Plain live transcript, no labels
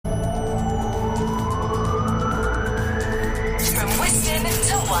Lane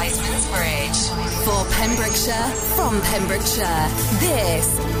to Wiseman's Bridge. For Pembrokeshire, from Pembrokeshire,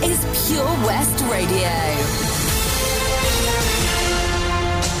 this is Pure West Radio.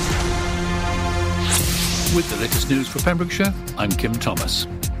 With the latest news for Pembrokeshire, I'm Kim Thomas.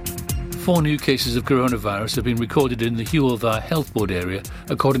 4 new cases of coronavirus have been recorded in the Hywel Dda Health Board area,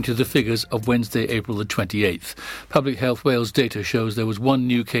 according to the figures of Wednesday, April the 28th. Public Health Wales data shows there was 1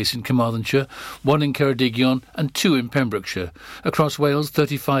 new case in Carmarthenshire, 1 in Ceredigion and 2 in Pembrokeshire. Across Wales,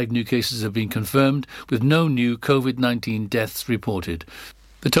 35 new cases have been confirmed, with no new COVID-19 deaths reported.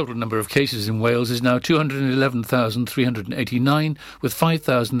 The total number of cases in Wales is now 211,389, with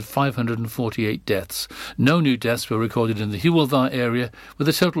 5,548 deaths. No new deaths were recorded in the Hywel Dda area, with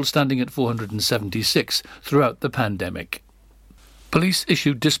the total standing at 476 throughout the pandemic. Police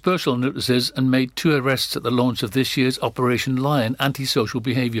issued dispersal notices and made 2 arrests at the launch of this year's Operation Lion anti-social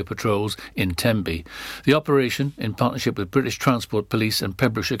behaviour patrols in Tenby. The operation, in partnership with British Transport Police and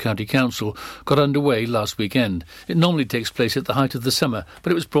Pembrokeshire County Council, got underway last weekend. It normally takes place at the height of the summer,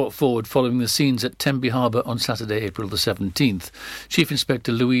 but it was brought forward following the scenes at Tenby Harbour on Saturday, April the 17th. Chief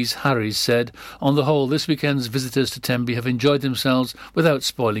Inspector Louise Harries said, "On the whole, this weekend's visitors to Tenby have enjoyed themselves without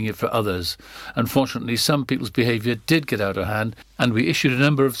spoiling it for others. Unfortunately, some people's behaviour did get out of hand, and we issued a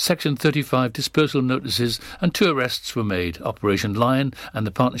number of Section 35 dispersal notices and 2 arrests were made. Operation Lion and the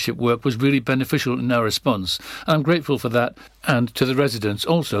partnership work was really beneficial in our response. I'm grateful for that, and to the residents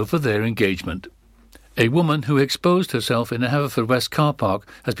also for their engagement." A woman who exposed herself in a Haverfordwest car park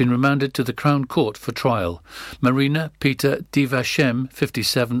has been remanded to the Crown Court for trial. Marina Peter Divashem,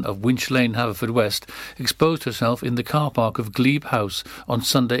 57, of Winch Lane, Haverfordwest, exposed herself in the car park of Glebe House on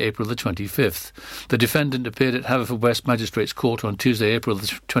Sunday, April the 25th. The defendant appeared at Haverfordwest Magistrates Court on Tuesday, April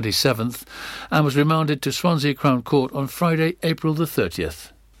the 27th, and was remanded to Swansea Crown Court on Friday, April the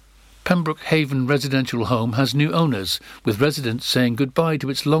 30th. Pembroke Haven residential home has new owners, with residents saying goodbye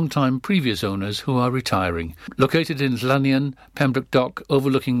to its long-time previous owners who are retiring. Located in Lannion, Pembroke Dock,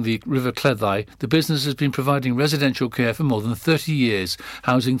 overlooking the River Cleddau, the business has been providing residential care for more than 30 years,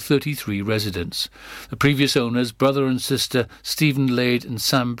 housing 33 residents. The previous owners, brother and sister Stephen Lade and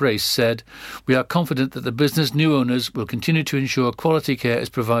Sam Brace, said, "We are confident that the business new owners will continue to ensure quality care is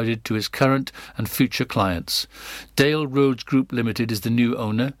provided to its current and future clients." Dale Roads Group Limited is the new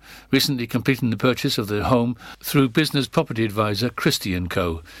owner, recently completing the purchase of the home through business property advisor Christie &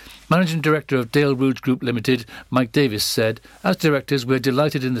 Co. Managing Director of Dale Roads Group Limited, Mike Davis, said, "As directors, we're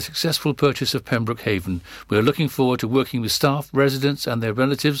delighted in the successful purchase of Pembroke Haven. We're looking forward to working with staff, residents and their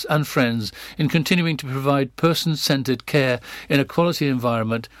relatives and friends in continuing to provide person-centred care in a quality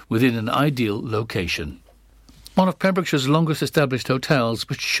environment within an ideal location." One of Pembrokeshire's longest established hotels,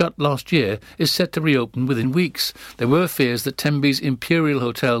 which shut last year, is set to reopen within weeks. There were fears that Tenby's Imperial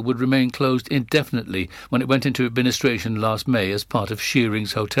Hotel would remain closed indefinitely when it went into administration last May as part of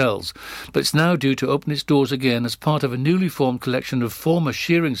Shearing's Hotels, but it's now due to open its doors again as part of a newly formed collection of former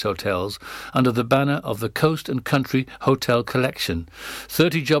Shearing's hotels under the banner of the Coast and Country Hotel Collection.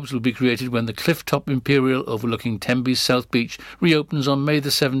 30 jobs will be created when the Clifftop Imperial overlooking Tenby's South Beach reopens on May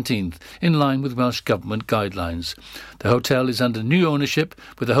the 17th, in line with Welsh Government guidelines. The hotel is under new ownership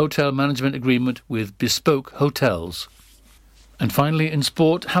with a hotel management agreement with Bespoke Hotels. And finally, in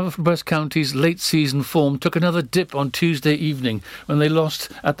sport, Haverfordwest County's late-season form took another dip on Tuesday evening when they lost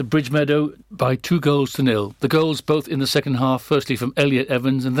at the Bridge Meadow by 2-0. The goals, both in the second half, firstly from Elliot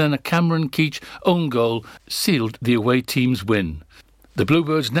Evans and then a Cameron Keach own goal, sealed the away team's win. The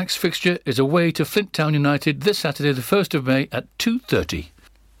Bluebirds' next fixture is away to Flint Town United this Saturday, the 1st of May at 2:30.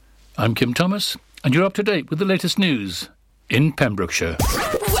 I'm Kim Thomas, and you're up to date with the latest news in Pembrokeshire.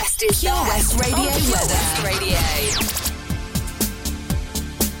 West is Pure West Radio weather. West Radio.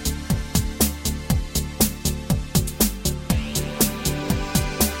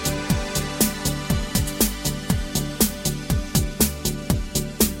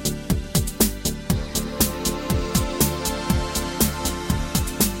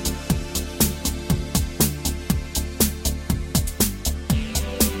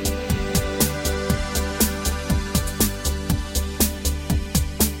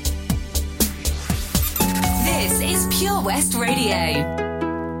 West Radio.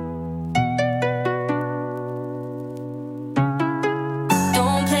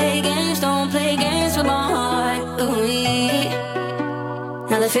 Don't play games with my heart. Ooh-wee.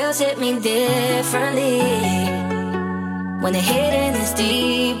 Now the feels hit me differently. When the hidden is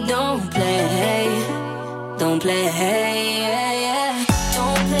deep, don't play. Don't play, yeah, yeah.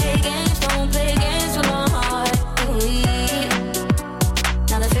 Don't play games with my heart. Ooh-wee.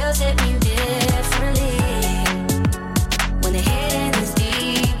 Now the feels hit me differently. When the hidden is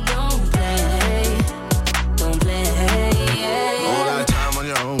deep, don't play, yeah. All that time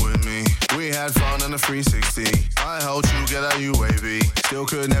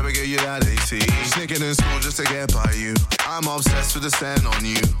get by you. I'm obsessed with the scent on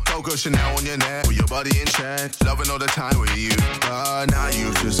you. Coco Chanel on your neck, with your body in check. Loving all the time with you. But now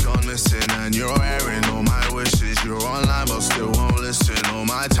you've just gone missing, and you're airing all my wishes. You're online but still won't listen. All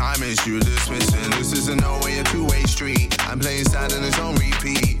my time is you dismissing. This isn't no way a two-way street. I'm playing sad and it's on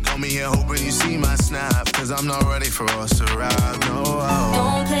repeat. Call me here hoping you see my snap, cause I'm not ready for us to rap, no.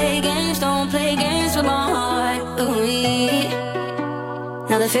 Don't play games with my heart. Ooh-wee.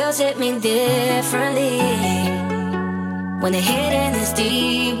 Now the feels hit me differently. When the hitting is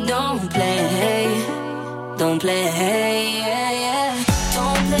deep, don't play, yeah, yeah.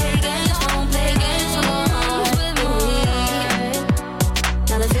 Don't play games with my heart. Ooh-wee.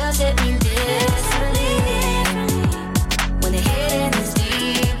 Now the feels hit me differently. When the hitting is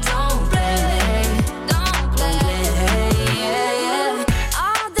deep, don't play, yeah, yeah.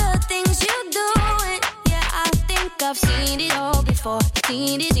 All the things you doing, yeah, I think I've seen it all before.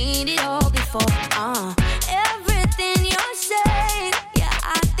 Seen it all before. Everything you're saying, yeah,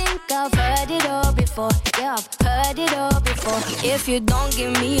 I think I've heard it all before. Yeah, I've heard it all before. If you don't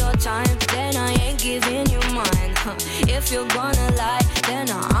give me your time, then I ain't giving you mine. If you're gonna lie, then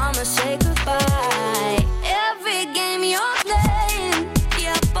I'ma say goodbye. Every game you're playing,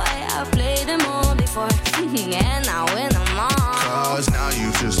 yeah, boy, I've played them all before. And I win them all. Cause now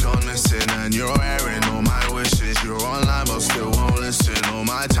you've just gone missing, and you're airing all my wishes. You're online but still won't listen. All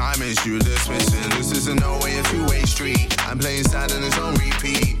my time is you dismissing. This isn't no way a two-way street. I'm playing sad and it's on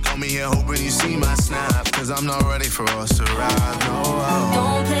repeat. Call me here hoping you see my snap, cause I'm not ready for us to rap, no.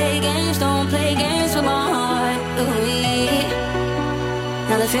 Don't play games with my heart. Ooh-wee.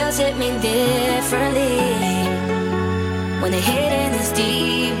 Now the feels hit me differently. When the hitting is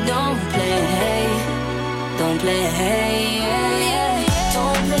deep, don't play, yeah, yeah.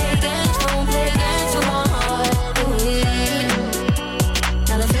 Don't play games with my heart. Ooh-wee.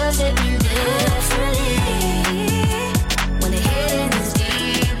 Now the feels hit me differently. When the hitting is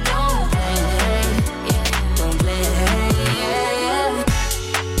deep, don't play, yeah. Don't play, yeah, yeah.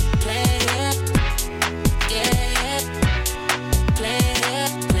 Play, yeah, yeah. Play, yeah,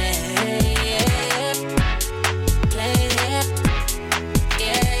 yeah. Play, yeah,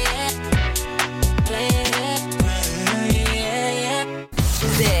 yeah. Play, yeah, yeah.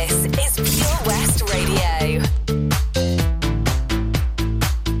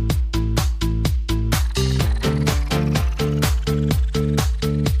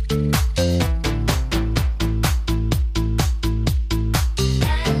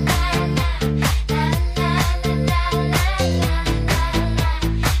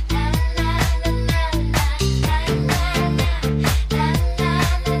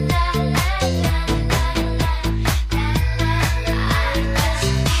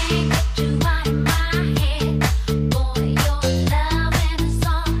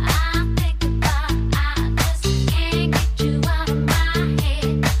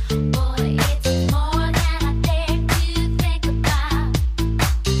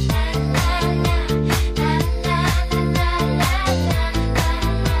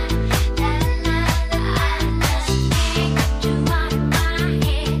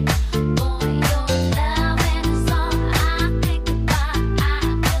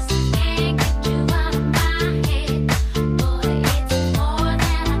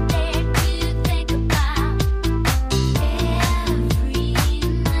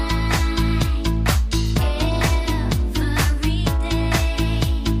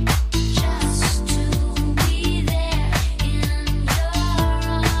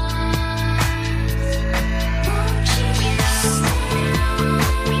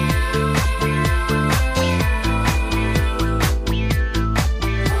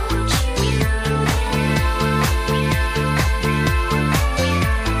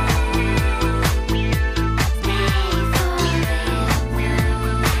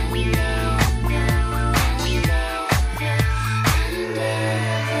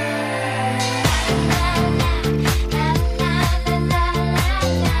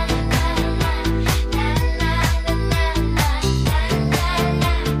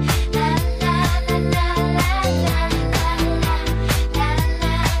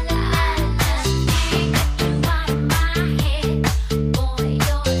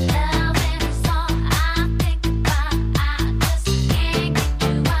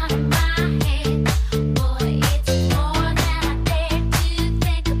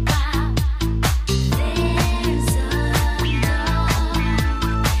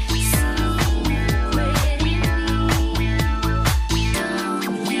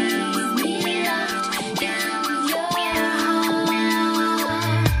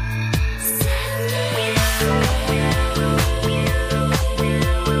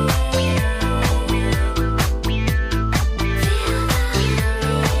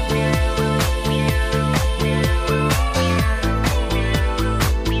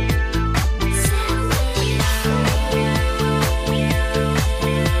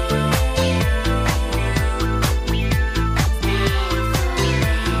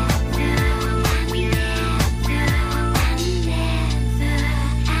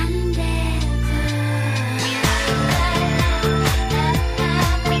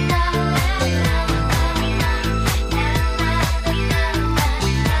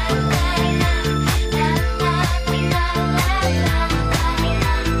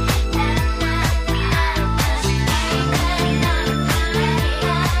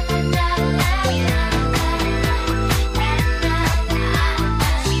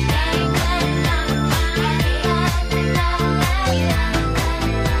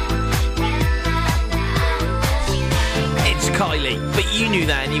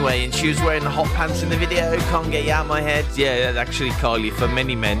 saying she was wearing the hot pants in the video. Can't get you out of my head. Yeah, actually, Kylie, for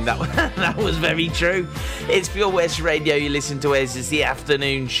many men, that was very true. It's Pure West Radio. You listen to us. It's the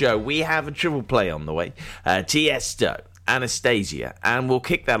afternoon show. We have a triple play on the way. Tiesto, Anastasia, and we'll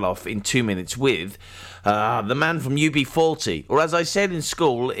kick that off in 2 minutes with the man from UB40. Or as I said in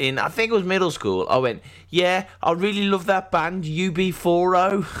school, I think it was middle school, I went, yeah, I really love that band,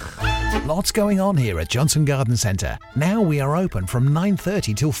 UB40. Lots going on here at Johnson Garden Centre. Now we are open from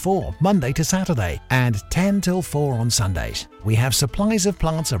 9:30 till 4, Monday to Saturday, and 10 till 4 on Sundays. We have supplies of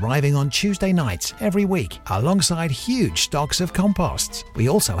plants arriving on Tuesday nights every week, alongside huge stocks of composts. We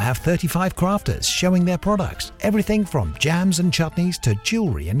also have 35 crafters showing their products, everything from jams and chutneys to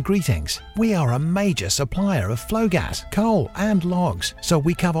jewellery and greetings. We are a major supplier of flow gas, coal and logs, so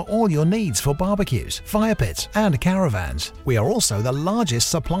we cover all your needs for barbecues, fire pits and caravans. We are also the largest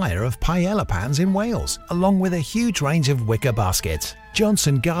supplier of paella pans in Wales, along with a huge range of wicker baskets.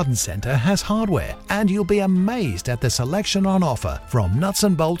 Johnson Garden Centre has hardware, and you'll be amazed at the selection on offer, from nuts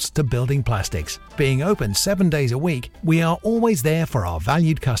and bolts to building plastics. Being open 7 days a week, we are always there for our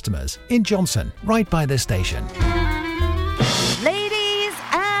valued customers. In Johnson, right by the station. Ladies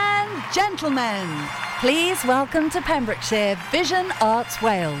and gentlemen, please welcome to Pembrokeshire Vision Arts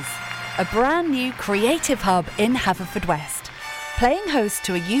Wales, a brand new creative hub in Haverfordwest. Playing host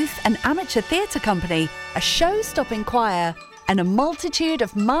to a youth and amateur theatre company, a show-stopping choir, and a multitude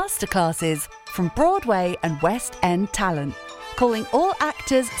of masterclasses from Broadway and West End talent. Calling all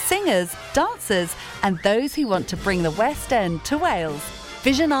actors, singers, dancers, and those who want to bring the West End to Wales.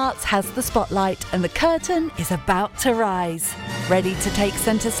 Vision Arts has the spotlight and the curtain is about to rise. Ready to take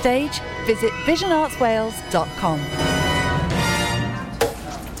centre stage? Visit visionartswales.com.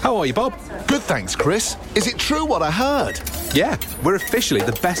 How are you, Bob? Good, thanks, Chris. Is it true what I heard? Yeah, we're officially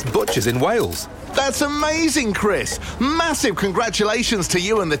the best butchers in Wales. That's amazing, Chris. Massive congratulations to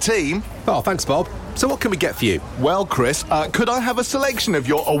you and the team. Oh, thanks, Bob. So what can we get for you? Well, Chris, could I have a selection of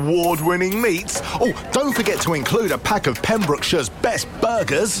your award-winning meats? Oh, don't forget to include a pack of Pembrokeshire's best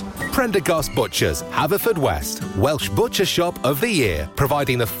burgers. Prendergast Butchers, Haverfordwest, Welsh Butcher Shop of the Year,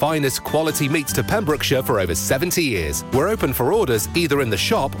 providing the finest quality meats to Pembrokeshire for over 70 years. We're open for orders either in the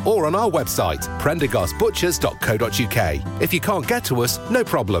shop or on our website, prendergastbutchers.co.uk. If you can't get to us, no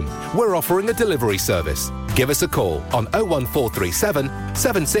problem. We're offering a delivery service. Give us a call on 01437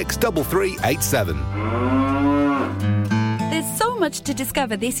 763387. There's so much to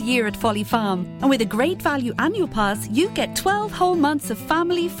discover this year at Folly Farm, and with a great value annual pass, you get 12 whole months of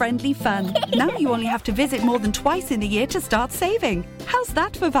family-friendly fun. Now you only have to visit more than twice in the year to start saving. How's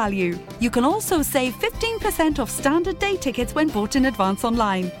that for value? You can also save 15% off standard day tickets when bought in advance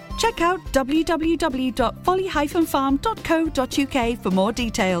online. Check out www.folly-farm.co.uk for more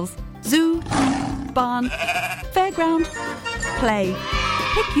details. Zoo, barn, fairground, play.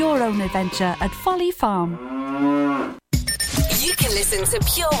 Pick your own adventure at Folly Farm. You can listen to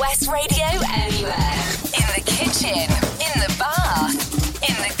Pure West Radio anywhere. In the kitchen, in the bath,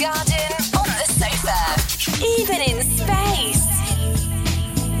 in the garden, on the sofa, even in space.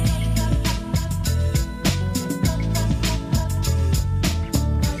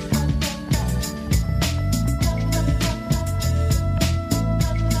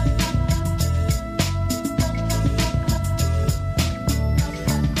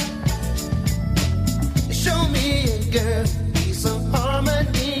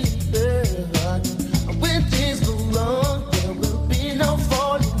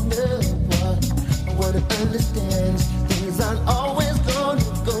 Understand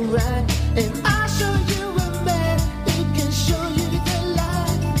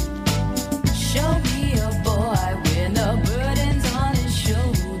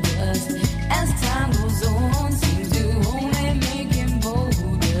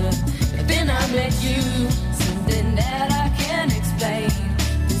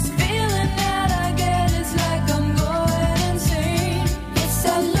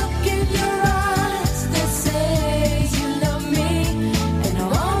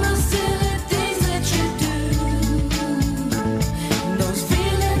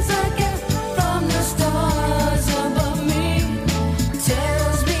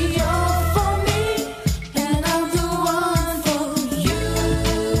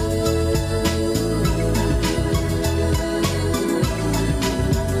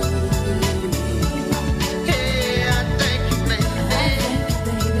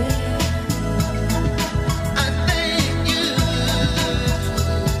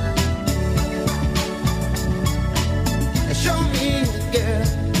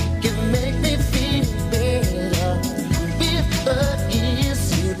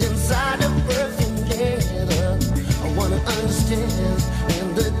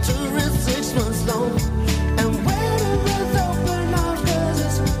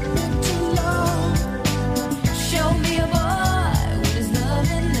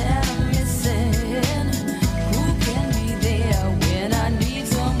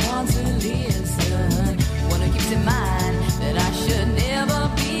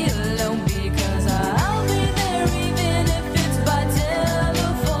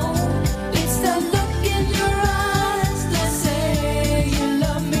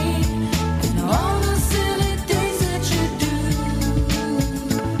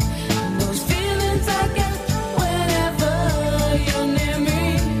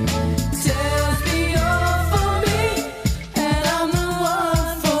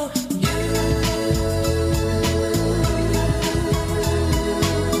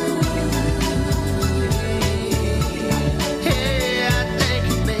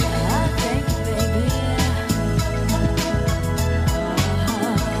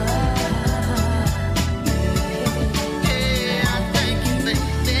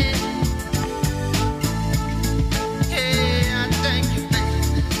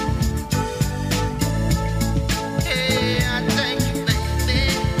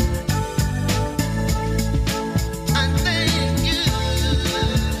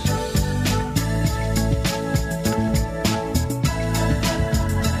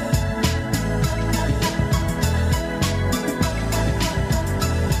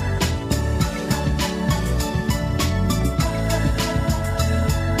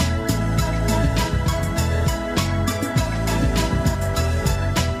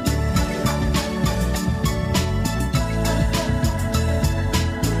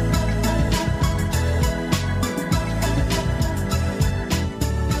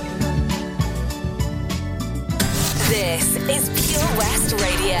is Pure West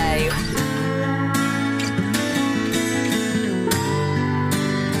Radio.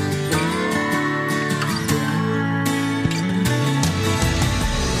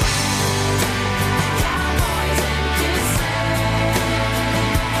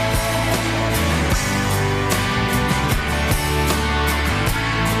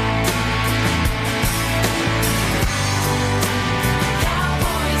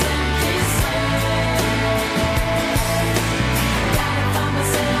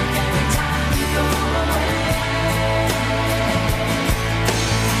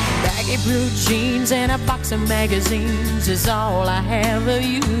 Blue jeans and a box of magazines is all I have of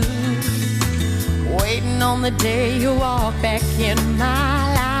you. Waiting on the day you walk back in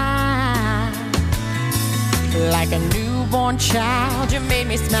my life. Like a newborn child, you made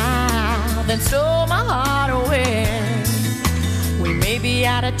me smile, then stole my heart away. We may be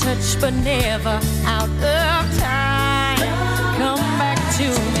out of touch, but never out of time. Come back to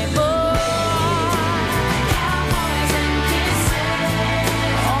me, boy.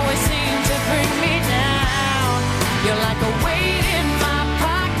 You're like a weight in my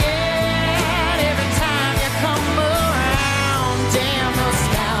pocket every time you come around. Damn those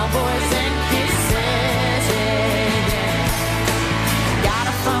cowboys and kisses, yeah, yeah.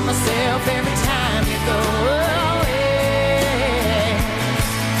 Gotta find myself every time you go away.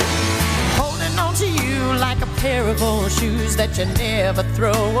 Holding on to you like a pair of old shoes that you never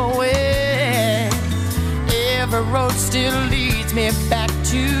throw away. Every road still leads me back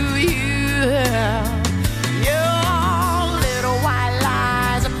to you.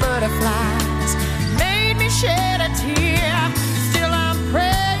 Butterflies made me shed a tear. Still I'm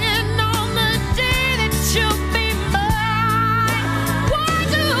praying on the day that you'll be mine. Why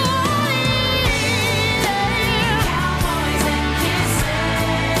do cowboys and kisses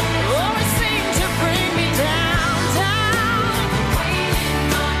always seem to bring me down, down?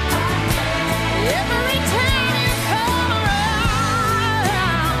 Every time you come around,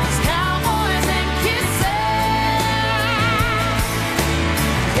 cowboys and kisses.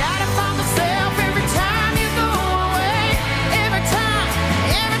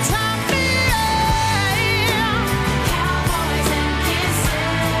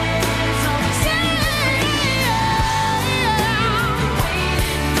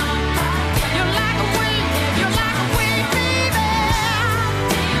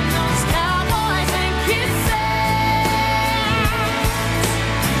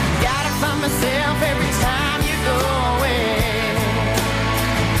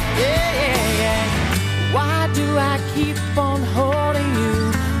 Keep on holding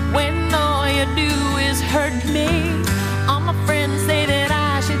you when all you do is hurt me. All my friends say that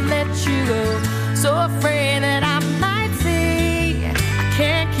I should let you go, so afraid that I might say I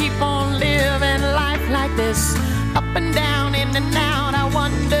can't keep on living life like this, up and down, in and out. I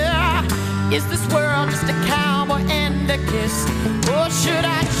wonder, is this world just a cowboy and a kiss, or should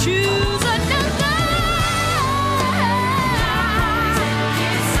I choose another?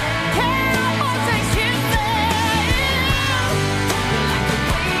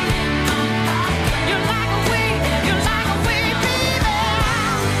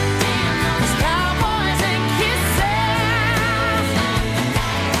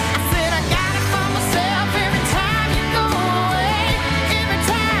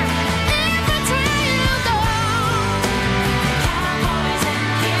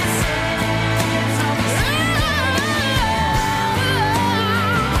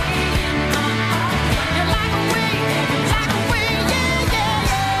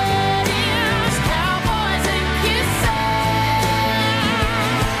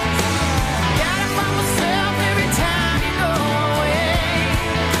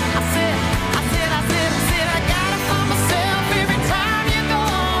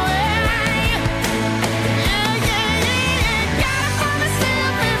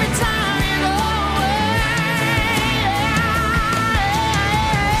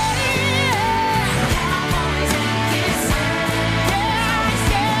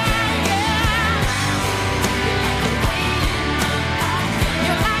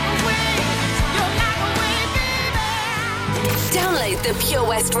 The Pure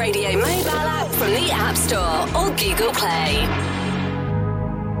West Radio mobile app from the App Store or Google Play.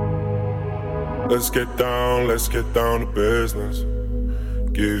 Let's get down to business.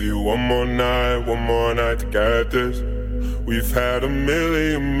 Give you one more night to get this. We've had a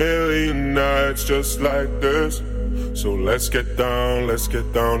million nights just like this. So let's get down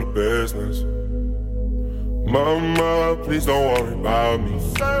to business. Mama, please don't worry about me.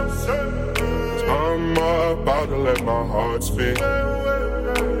 I'm about to let my heart speak.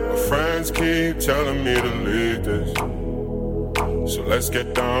 My friends keep telling me to leave this. So let's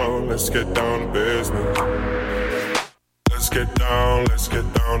get down to business. Let's get down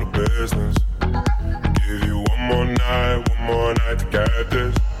to business. Give you one more night to get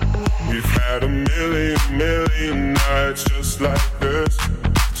this. We've had a million nights just like this.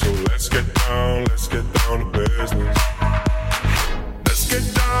 So let's get down to business. Let's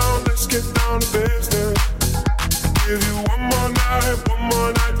get down to business. Give you one more night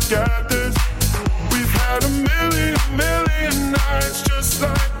to get this. We've had a million nights just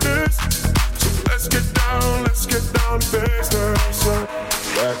like this. So let's get down to business.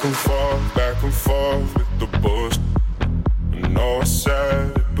 Back and forth with the bullshit. I know I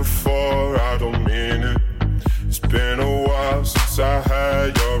said it before, I don't mean it. It's been a while since I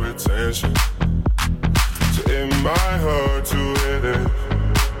had your attention, so it might hurt to hit it.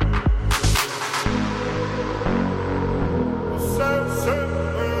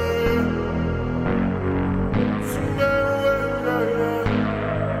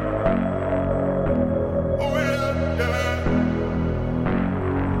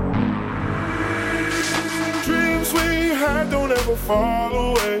 Dreams we had don't ever fall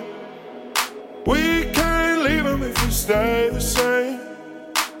away. We can't leave them if we stay the same.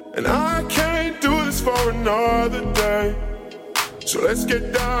 And I can't do this for another day. So let's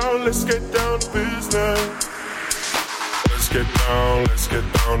get down to business. Let's get down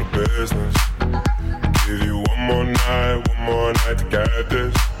to business. Give you one more night to get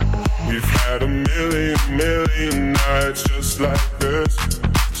this. We've had a million nights just like this.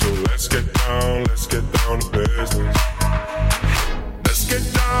 So let's get down to business. Let's get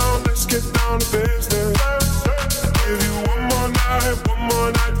down to business. Give you one more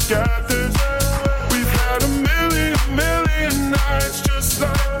night to get this. We've had a million nights just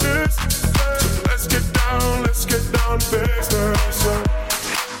like this. So let's get down to business.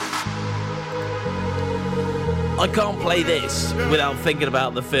 I can't play this without thinking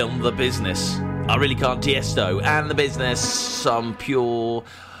about the film The Business. I really can't. Tiesto and The Business on Pure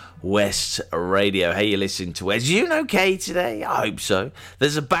West Radio. Hey, you listen to Wes. You okay today? I hope so.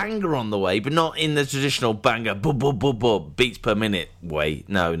 There's a banger on the way, but not in the traditional banger beats per minute way.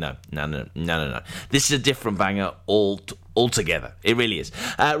 No. This is a different banger altogether. It really is.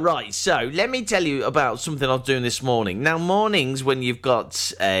 Right, so let me tell you about something I was doing this morning. Now, mornings when you've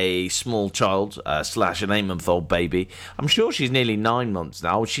got a small child / an 8-month-old baby, I'm sure she's nearly 9 months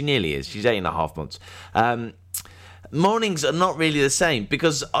now. She nearly is. She's 8.5 months. Mornings are not really the same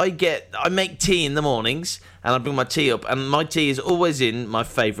because I make tea in the mornings and I bring my tea up, and my tea is always in my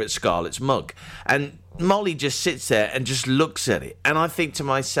favourite Scarlett's mug, and Molly just sits there and just looks at it, and I think to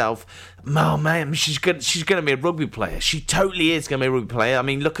myself, oh man, she's going to be a rugby player. She totally is going to be a rugby player. I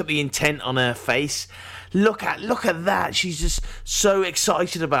mean, look at the intent on her face. Look at that. She's just so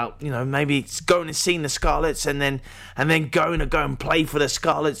excited about, maybe going and seeing the Scarlets and then going to go and play for the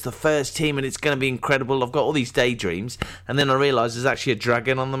Scarlets, the first team, and it's going to be incredible. I've got all these daydreams, and then I realise there's actually a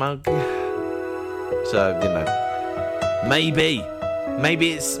dragon on the mug. So, maybe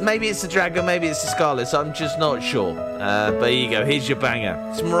it's the dragon, maybe it's the Scarlets. I'm just not sure. But here you go. Here's your banger.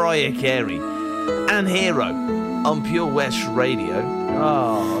 It's Mariah Carey and Hero on Pure West Radio.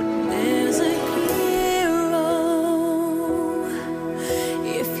 Oh. There's a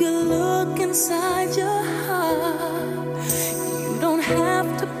inside your heart, you don't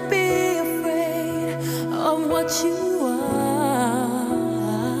have to be afraid of what you are.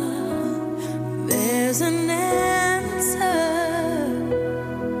 There's an answer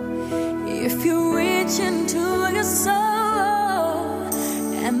if you reach into your soul,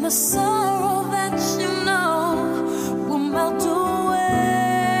 and the sorrow that you know will melt away.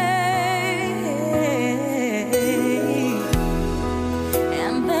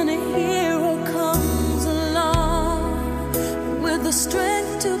 And then a hero comes along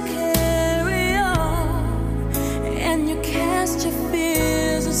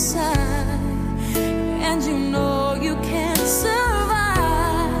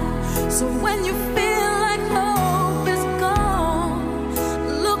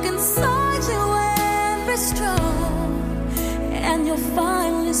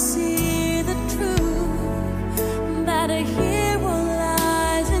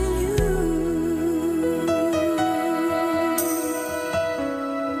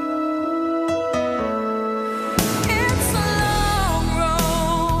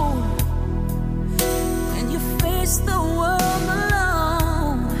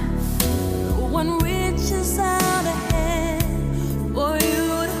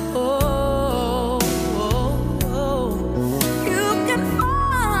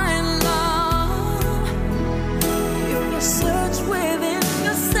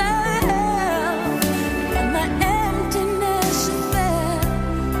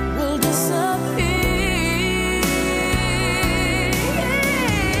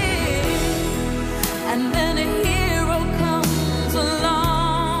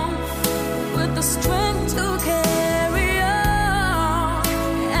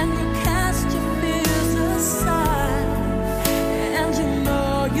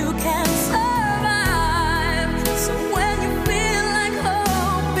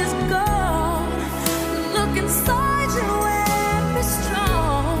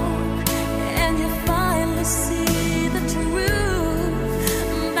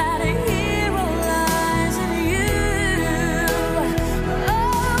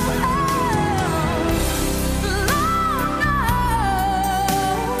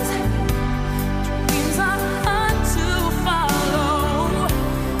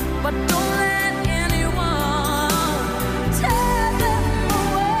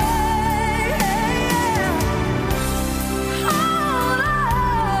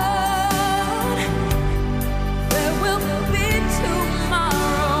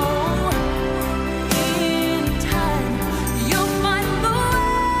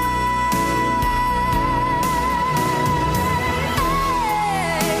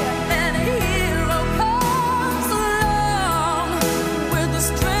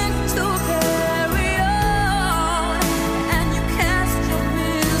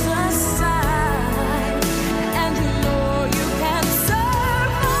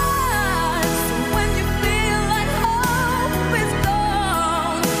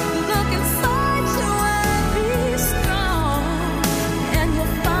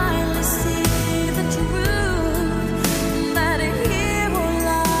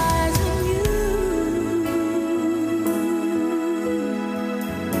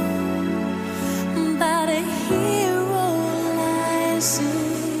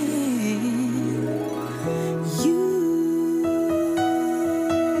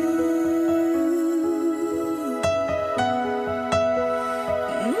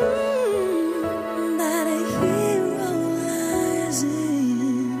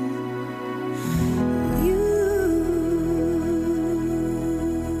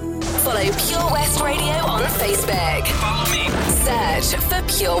Follow Pure West Radio on Facebook. Follow me. Search for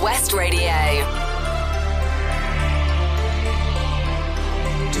Pure West Radio.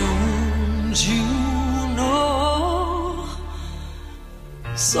 Don't you know?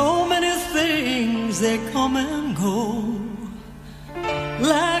 So many things they come and go,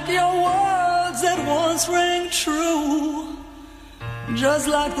 like your words that once rang true, just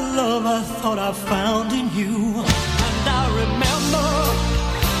like the love I thought I found in you. And I remember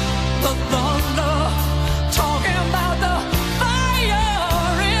the thunder talking about the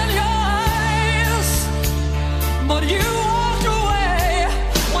fire in your eyes, but you walked away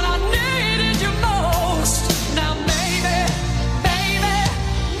when I needed you most. Now maybe, baby,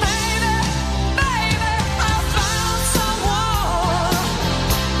 baby, baby, I found someone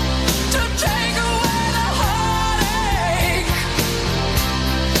to take away the heartache,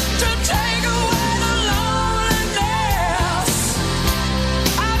 to take away the loneliness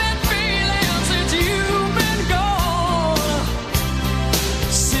I've been feeling since you've been gone,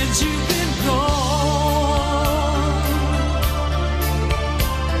 since you've been gone.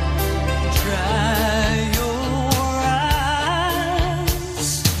 Dry your eyes,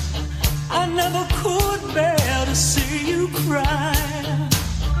 I never could bear to see you cry.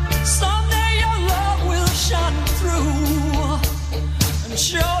 Someday your love will shine through and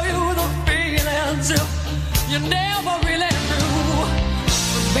show you the feelings you never really knew.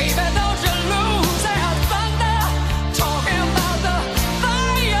 But baby, don't you lose that thunder talking about the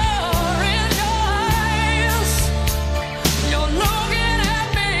fire in your eyes. You're looking at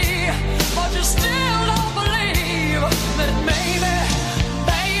me, but you still don't believe that maybe,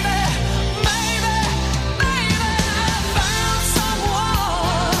 baby, baby, baby, I found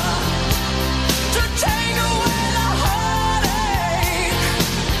someone to take away the heartache,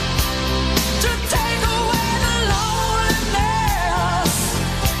 to take away the loneliness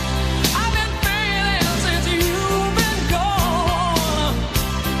I've been feeling since you've been gone,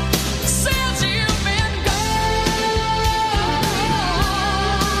 since you've been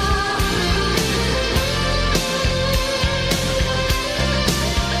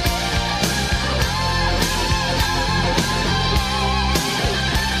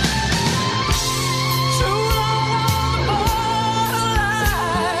too long on the borderline,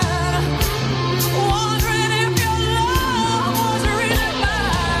 wondering if your love was really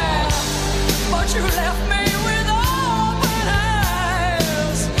mine, but you left me with open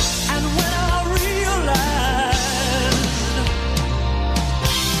eyes. And when I realized,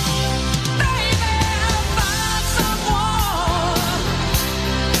 baby, I found someone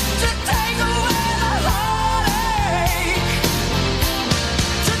to take away the heartache,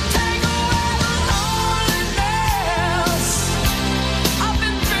 to take away the loneliness I've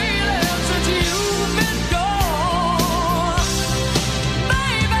been feeling since you've been gone.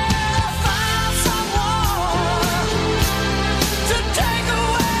 Baby, I found someone to take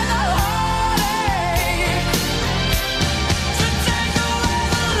away the heartache, to take away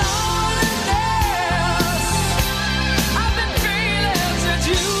the loneliness I've been feeling since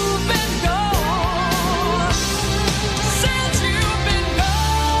you've been gone, since you've been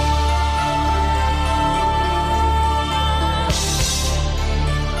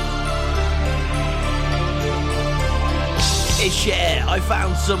It's Cher. I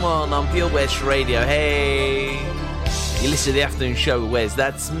found someone on Pure West Radio. Hey. You listen to the afternoon show with Wes.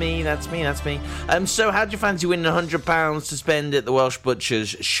 That's me. So how'd you fancy winning £100 to spend at the Welsh Butchers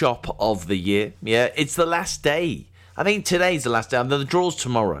Shop of the Year? Yeah, it's the last day. I think today's the last day. The draw's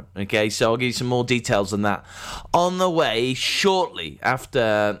tomorrow. Okay, so I'll give you some more details on that on the way shortly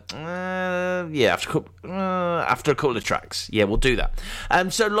after a couple of tracks. Yeah, we'll do that.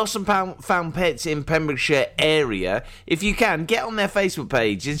 So Lost and Found Pets in Pembrokeshire area. If you can, get on their Facebook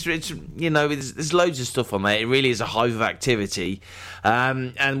page. It's there's loads of stuff on there. It really is a hive of activity.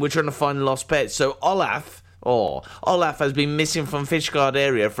 And we're trying to find lost pets. So Olaf has been missing from Fishguard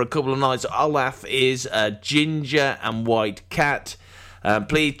area for a couple of nights. Olaf is a ginger and white cat.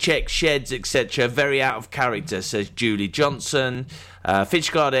 Please check sheds, etc. Very out of character, says Julie Johnson.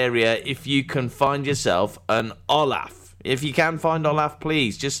 Fishguard area, if you can find yourself an Olaf. If you can find Olaf,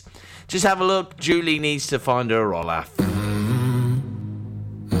 please, just have a look. Julie needs to find her Olaf.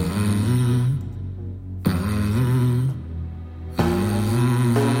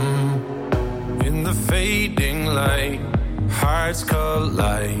 In the fading light, hearts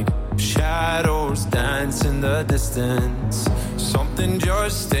collide. Shadows dance in the distance. Something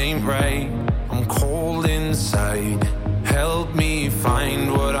just ain't right. I'm cold inside. Help me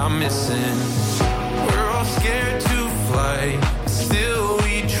find what I'm missing. We're all scared to fly, still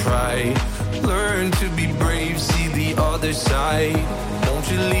we try. Learn to be brave, see the other side. Won't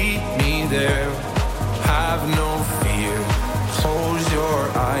you lead me there. Have no fear. Close your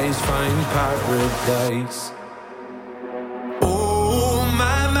eyes, find paradise. Oh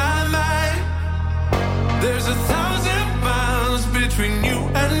my, my, my. There's 1,000 miles between you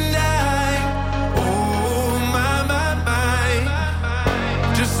and I. Oh my, my, my.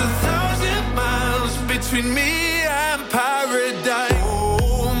 Just 1,000 miles between me and paradise.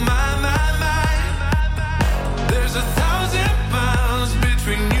 Oh my, my, my. There's 1,000 miles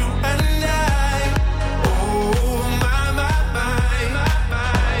between you and I. Oh my, my, my.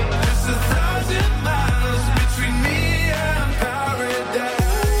 Just 1,000 miles between me and paradise.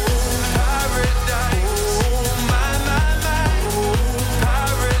 Paradise. Oh my, my, my.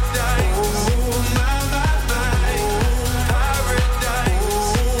 Paradise. Oh my, my, my. Paradise.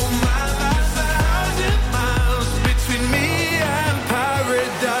 Oh my, my, my. 1,000 miles between me and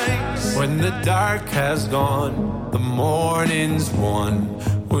paradise. When the dark has gone, the morning's won.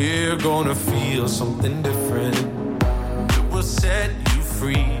 We're gonna feel something different. It will set you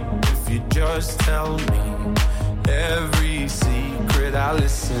free if you just tell me every secret I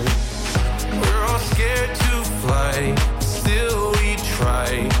listen. We're all scared to fly, still we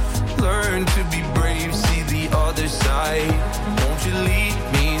try. Learn to be brave, see the other side. Won't you lead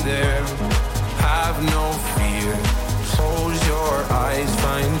me there? Have no fear. Close your eyes,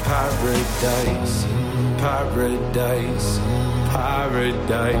 find paradise. Paradise,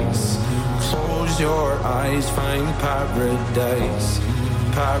 paradise. Close your eyes, find paradise.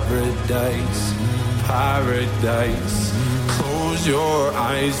 Paradise, paradise. Close your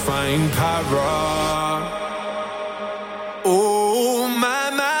eyes, find para. Oh my,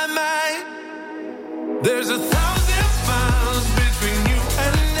 my, my. There's 1,000 miles between you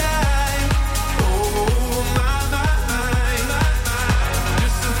and I. Oh my, my, my.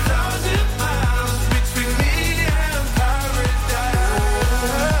 Just 1,000 miles between me and paradise.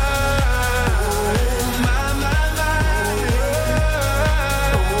 Oh my, my, my.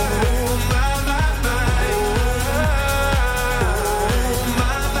 Oh my, my, my. Oh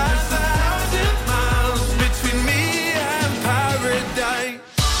my, my, 1,000 miles between me and paradise.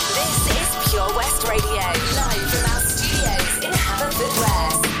 This is Pure West Radio, live from our studios in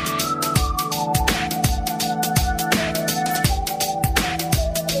Haverfordwest.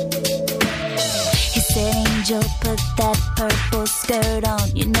 He said, Angel, put that purple skirt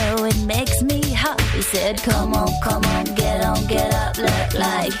on. You know it makes me hot. He said, come on, get up, look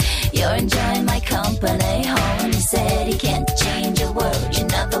like you're enjoying my company. Oh, and he said he can't change a word. You're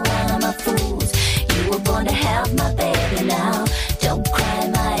not the one of my fools. You were born to have my baby now. Don't cry,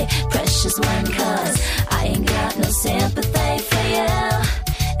 my precious one, 'cause I ain't got no sympathy for you.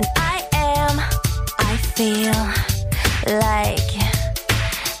 And I feel like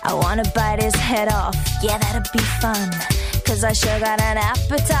I wanna bite his head off. Yeah, that'd be fun, 'cause I sure got an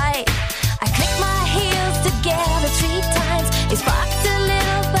appetite. I clicked my heels together 3 times. It sparked a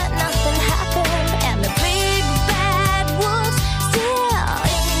little, but nothing happened. And the big bad wolf's still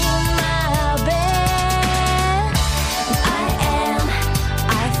in my bed.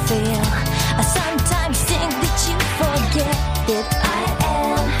 I feel, I sometimes think that you forget that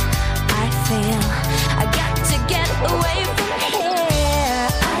I feel, I got to get away from here.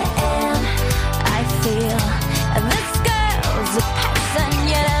 I feel, this girl's a person,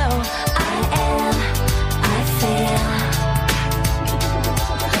 you know. I feel.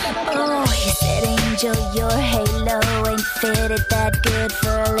 Oh, he said, Angel, your halo ain't fitted that good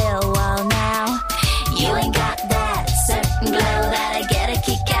for a little while now. You ain't got that certain glow that I get a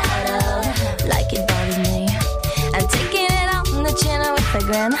kick out of. Like it bothers me. I'm taking it on the chin with a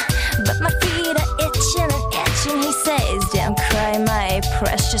grin, but my feet are itching and itching. He says, don't cry, my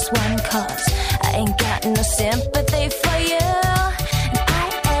precious one, 'cause I ain't got no sympathy for you.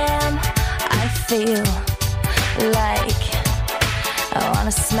 And I feel like I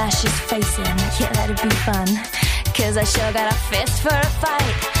wanna smash his face in. Yeah, that'd be fun, 'cause I sure got a fist for a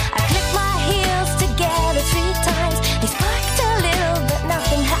fight. I clicked my heels together 3 times. They sparked a little, but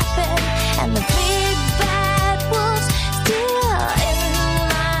nothing happened. And the big bad wolf's still in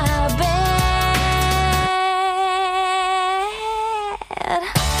my bed. And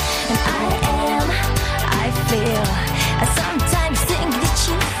I feel, I sometimes think that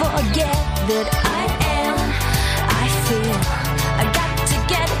you forget that I feel, I got to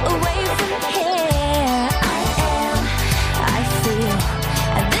get away from here. I feel,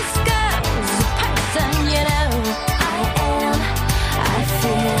 and this girl's a person, you know. I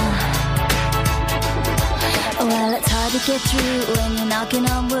feel. Well, it's hard to get through when you're knocking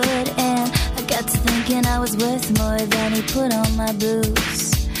on wood, and I got to thinking I was worth more than he put on my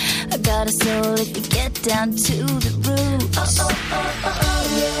boots. I got a soul if you get down to the roots. Oh, oh, oh, oh,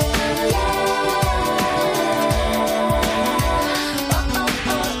 oh, yeah, yeah.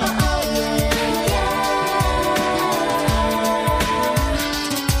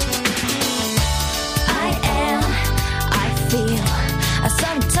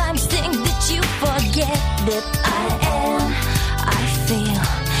 That I feel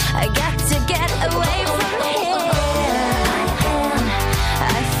I got to get away from here.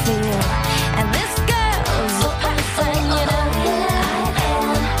 I feel, and this girl's a person, you know.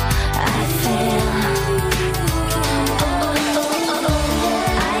 I feel,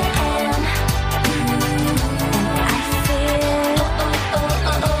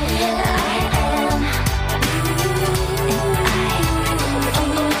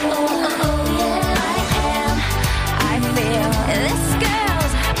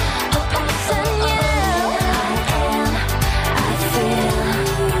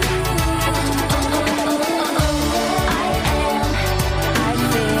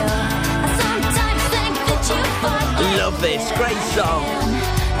 This great song,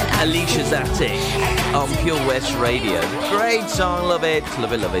 Alicia's Attic on Pure West Radio. Great song, love it,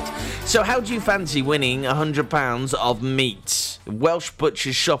 love it, love it. So how do you fancy winning £100 of meat? Welsh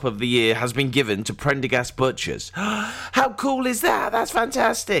Butcher's Shop of the Year has been given to Prendergast Butchers. How cool is that? That's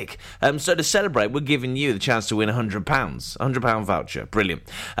fantastic. So to celebrate, we're giving you the chance to win £100, £100 voucher. Brilliant.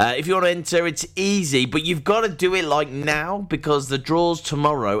 If you want to enter, it's easy, but you've got to do it like now because the draw's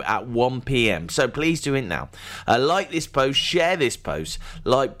tomorrow at 1 p.m. So please do it now. Like this post, share this post,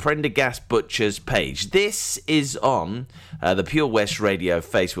 like Prendergast Butcher's page. This is on the Pure West Radio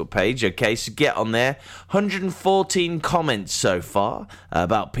Facebook page. Okay, so get on there. 114 comments so far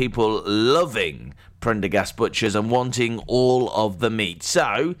about people loving Prendergast Butchers and wanting all of the meat.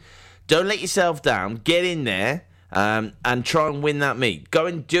 So don't let yourself down. Get in there and try and win that meat. Go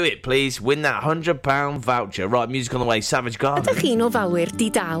and do it, please. Win that £100 voucher. Right, music on the way. Savage Garden. Ydych chi'n ofalwyr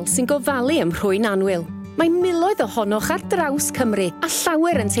di-dal sy'n gofalu ym Mhrwyn Annwyl? Mae miloedd ohonoch ar draws Cymru a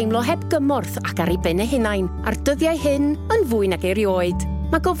llawer yn teimlo heb gymorth ac ar ei ben eu hunain a'r dyddiau hyn yn fwy nag erioed.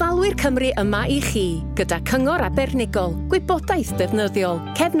 Mae gofalwyr Cymru yma i chi gyda cyngor abernigol, gwybodaeth defnyddiol,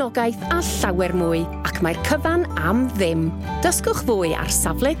 cefnogaeth a llawer mwy ac mae'r cyfan am ddim. Dysgwch fwy ar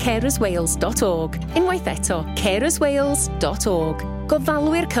safle carerswales.org. Unwaith eto, carerswales.org.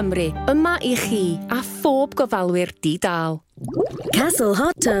 Gofalwyr Cymru yma i chi a phob gofalwyr di-dal. Castle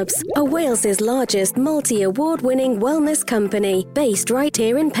Hot Tubs are Wales's largest multi-award-winning wellness company based right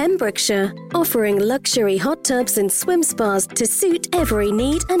here in Pembrokeshire, offering luxury hot tubs and swim spas to suit every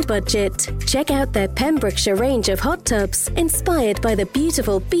need and budget. Check out their Pembrokeshire range of hot tubs inspired by the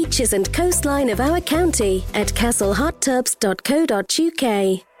beautiful beaches and coastline of our county at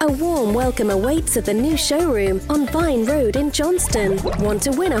castlehottubs.co.uk. A warm welcome awaits at the new showroom on Vine Road in Johnston. Want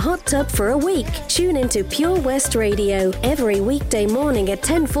to win a hot tub for a week? Tune into Pure West Radio every weekday morning at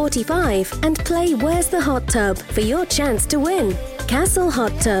 10:45 and play Where's the Hot Tub for your chance to win. Castle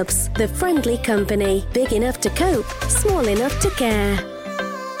Hot Tubs, the friendly company, big enough to cope, small enough to care.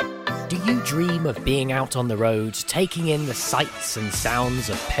 Do you dream of being out on the road, taking in the sights and sounds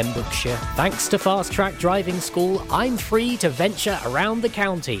of Pembrokeshire? Thanks to Fast Track Driving School, I'm free to venture around the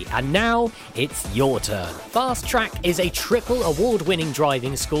county, and now it's your turn. Fast Track is a triple award-winning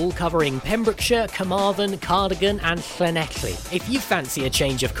driving school covering Pembrokeshire, Carmarthen, Cardigan and Llanelli. If you fancy a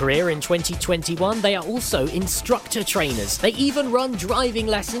change of career in 2021, they are also instructor trainers. They even run driving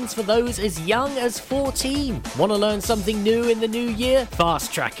lessons for those as young as 14. Want to learn something new in the new year?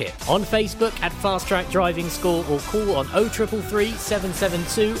 Fast Track it. On Facebook at Fast Track Driving School or call on 0333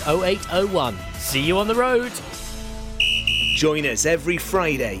 772 0801. See you on the road. Join us every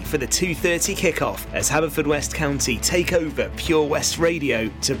Friday for the 2:30 kickoff as Haverfordwest County take over Pure West Radio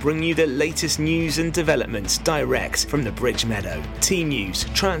to bring you the latest news and developments direct from the Bridge Meadow. Team news,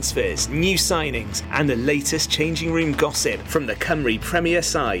 transfers, new signings and the latest changing room gossip from the Cymru Premier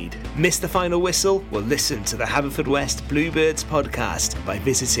side. Miss the final whistle? Well, listen to the Haverfordwest Bluebirds podcast by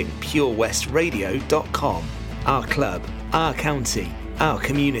visiting purewestradio.com. Our club, our county, our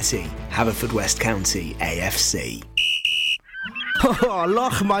community. Haverfordwest County AFC. Oh,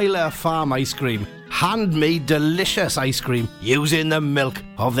 Lochmeyler Farm Ice Cream. Handmade delicious ice cream using the milk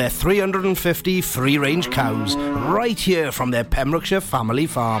of their 350 free-range cows right here from their Pembrokeshire family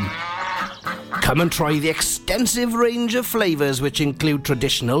farm. Come and try the extensive range of flavours which include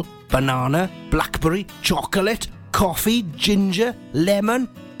traditional, banana, blackberry, chocolate, coffee, ginger, lemon,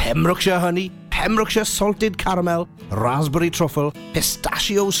 Pembrokeshire honey, Pembrokeshire salted caramel, raspberry truffle,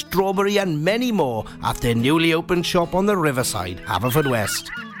 pistachio, strawberry and many more at their newly opened shop on the Riverside, Haverfordwest.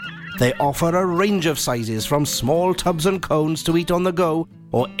 They offer a range of sizes from small tubs and cones to eat on the go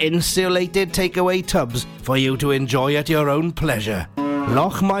or insulated takeaway tubs for you to enjoy at your own pleasure.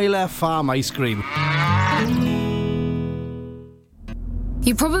 Lochmeyler Farm Ice Cream.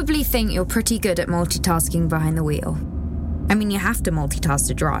 You probably think you're pretty good at multitasking behind the wheel. I mean, you have to multitask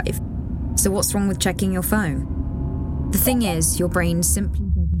to drive. So what's wrong with checking your phone? The thing is, your brain simply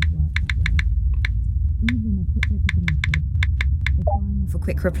doesn't work that way. Even a quick look at the message, or firing off a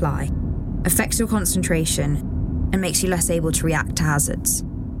quick reply, affects your concentration and makes you less able to react to hazards.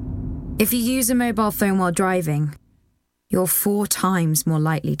 If you use a mobile phone while driving, you're 4 times more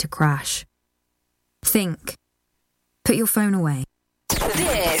likely to crash. Think. Put your phone away.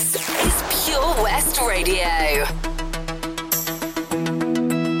 This is Pure West Radio.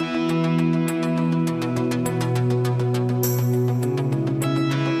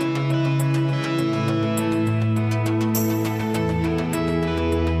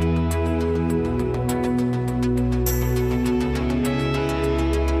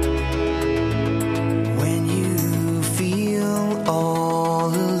 When you feel all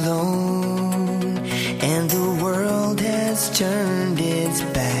alone and the world has turned its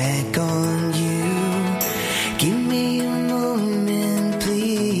back on you, give me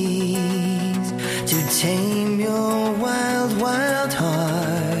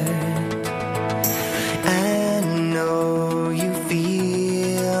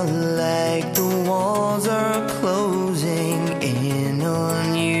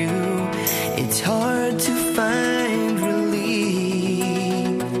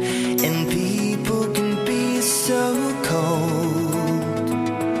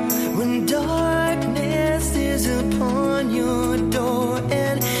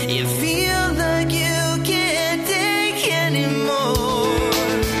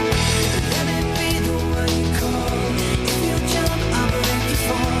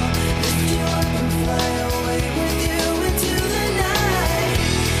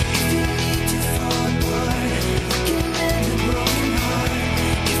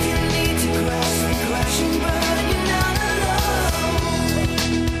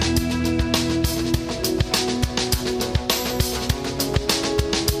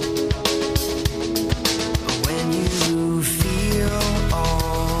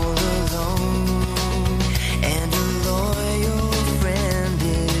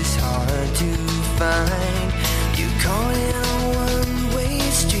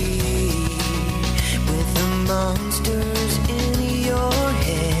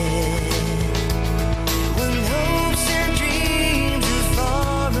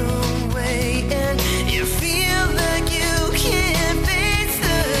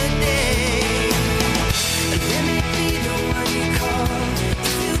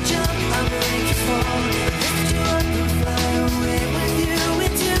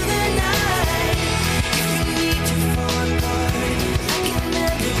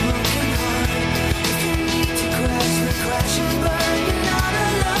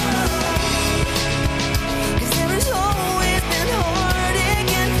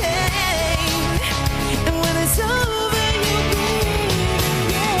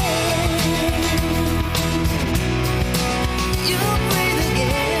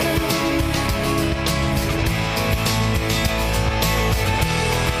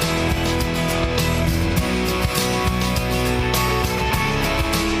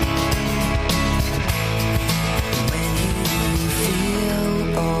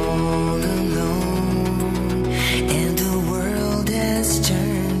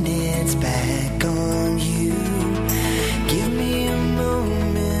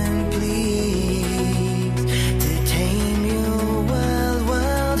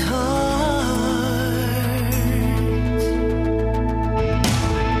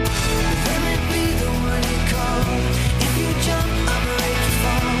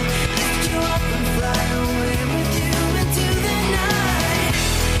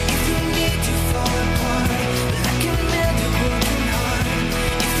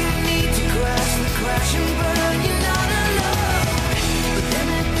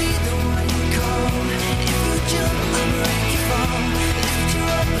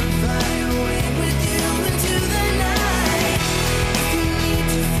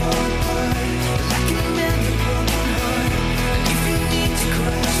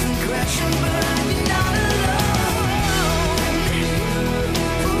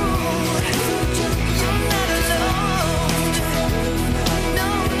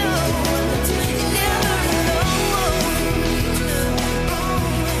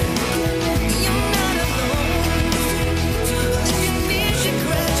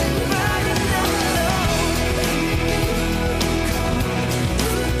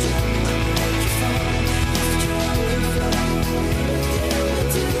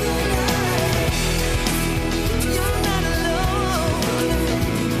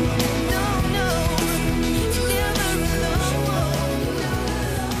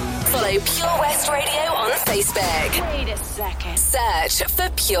Search for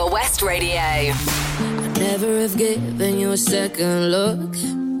Pure West Radio. Never have given you a second look,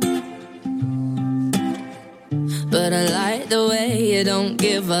 but I like the way you don't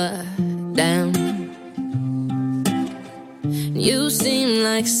give a damn. You seem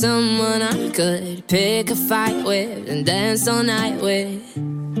like someone I could pick a fight with and dance all night with.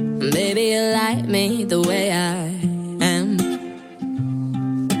 Maybe you like me the way I am.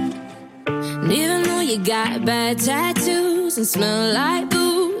 And even though you got bad tattoos and smell like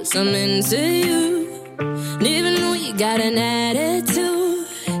booze, I'm into you. And even though you got an attitude,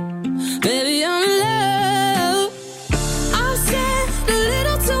 baby, I'm in love. I've said a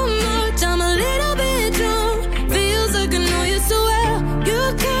little too much, I'm a little bit drunk. Feels like I know you so well.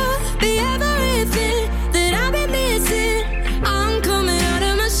 You could be everything that I've been missing. I'm coming out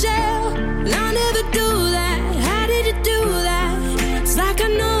of my shell, and I never do that. How did you do that? It's like I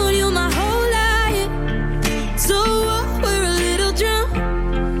know you my whole life. So what? We're a little drunk.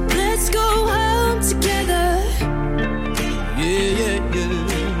 Let's go home together.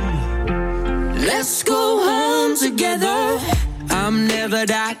 Let's go home together. I'm never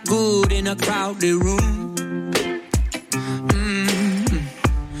that good in a crowded room.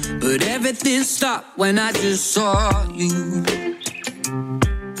 But everything stopped when I just saw you.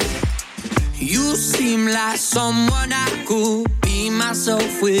 You seem like someone I could be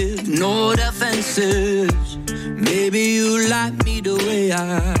myself with, no defenses. Maybe you like me the way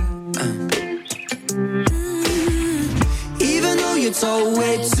I am. Even though you talk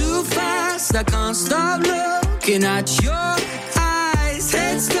way too fast, I can't stop looking at your eyes.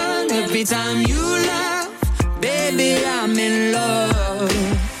 Head's done every time you laugh. Baby, I'm in love.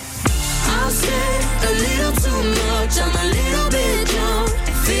 I've said a little too much, I'm a little bit drunk.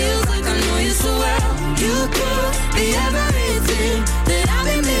 Feels like I know you so well. You could be everything that I've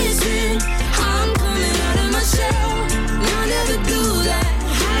been missing. I'm coming out of my shell, and I never do that.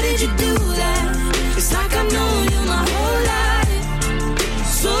 How did you do that? It's like I've known you my whole life.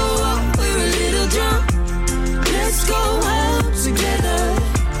 So what? We're a little drunk. Let's go home together.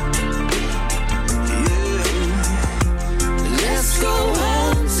 Let's go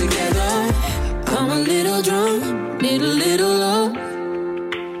home together. I'm a little drunk, need a little love.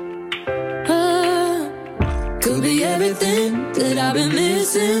 Could be everything that I've been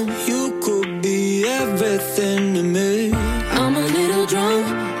missing. You could be everything to me. I'm a little drunk,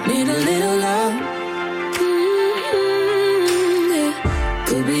 need a little love. Yeah.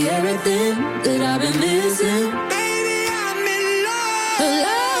 Could be everything that I've been missing. Baby, I'm in love.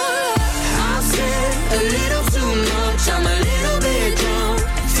 I've said a little too much, I'm a little bit drunk.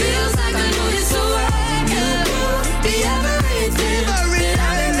 Feels like I know you so well. You could be everything that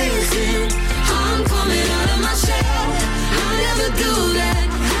I've been missing. I'm coming out of my shell, I'll never do that.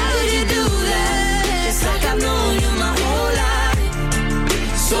 How did you do that? It's like I've known you my whole life.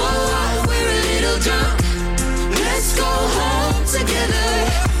 So what? We're a little drunk. Let's go home together.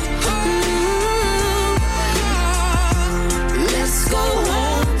 Let's go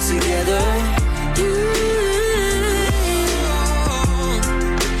home together.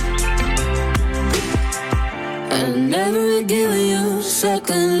 I never give you a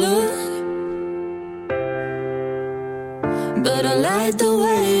second look, but I like the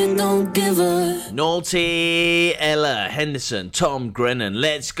way you don't give a. Naughty, Ella Henderson, Tom Grennan,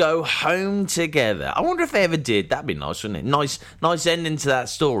 Let's Go Home Together. I wonder if they ever did. That'd be nice, wouldn't it? Nice ending to that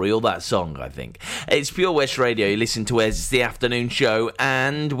story, or that song, I think. It's Pure West Radio. You listen to us. It's the afternoon show,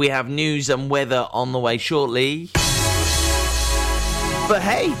 and we have news and weather on the way shortly. But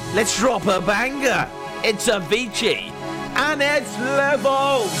hey, let's drop a banger. It's Avicii, and it's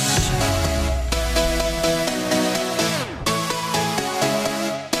Levels.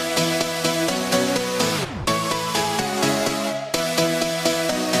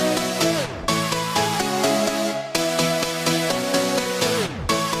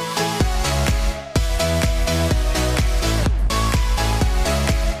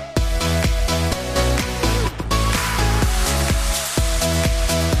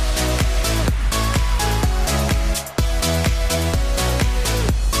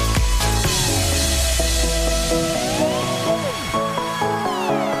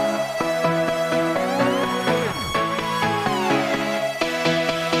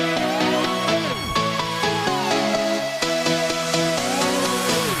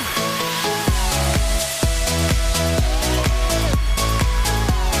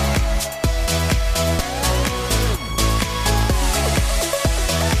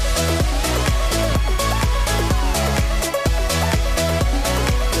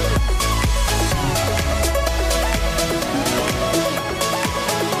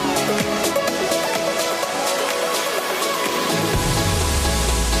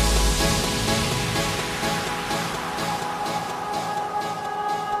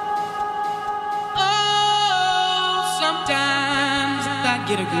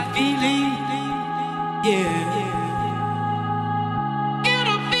 get a good feeling. Yeah. Get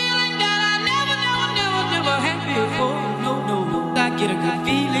a feeling that I never had before. No. I get a good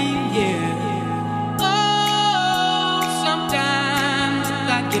feeling.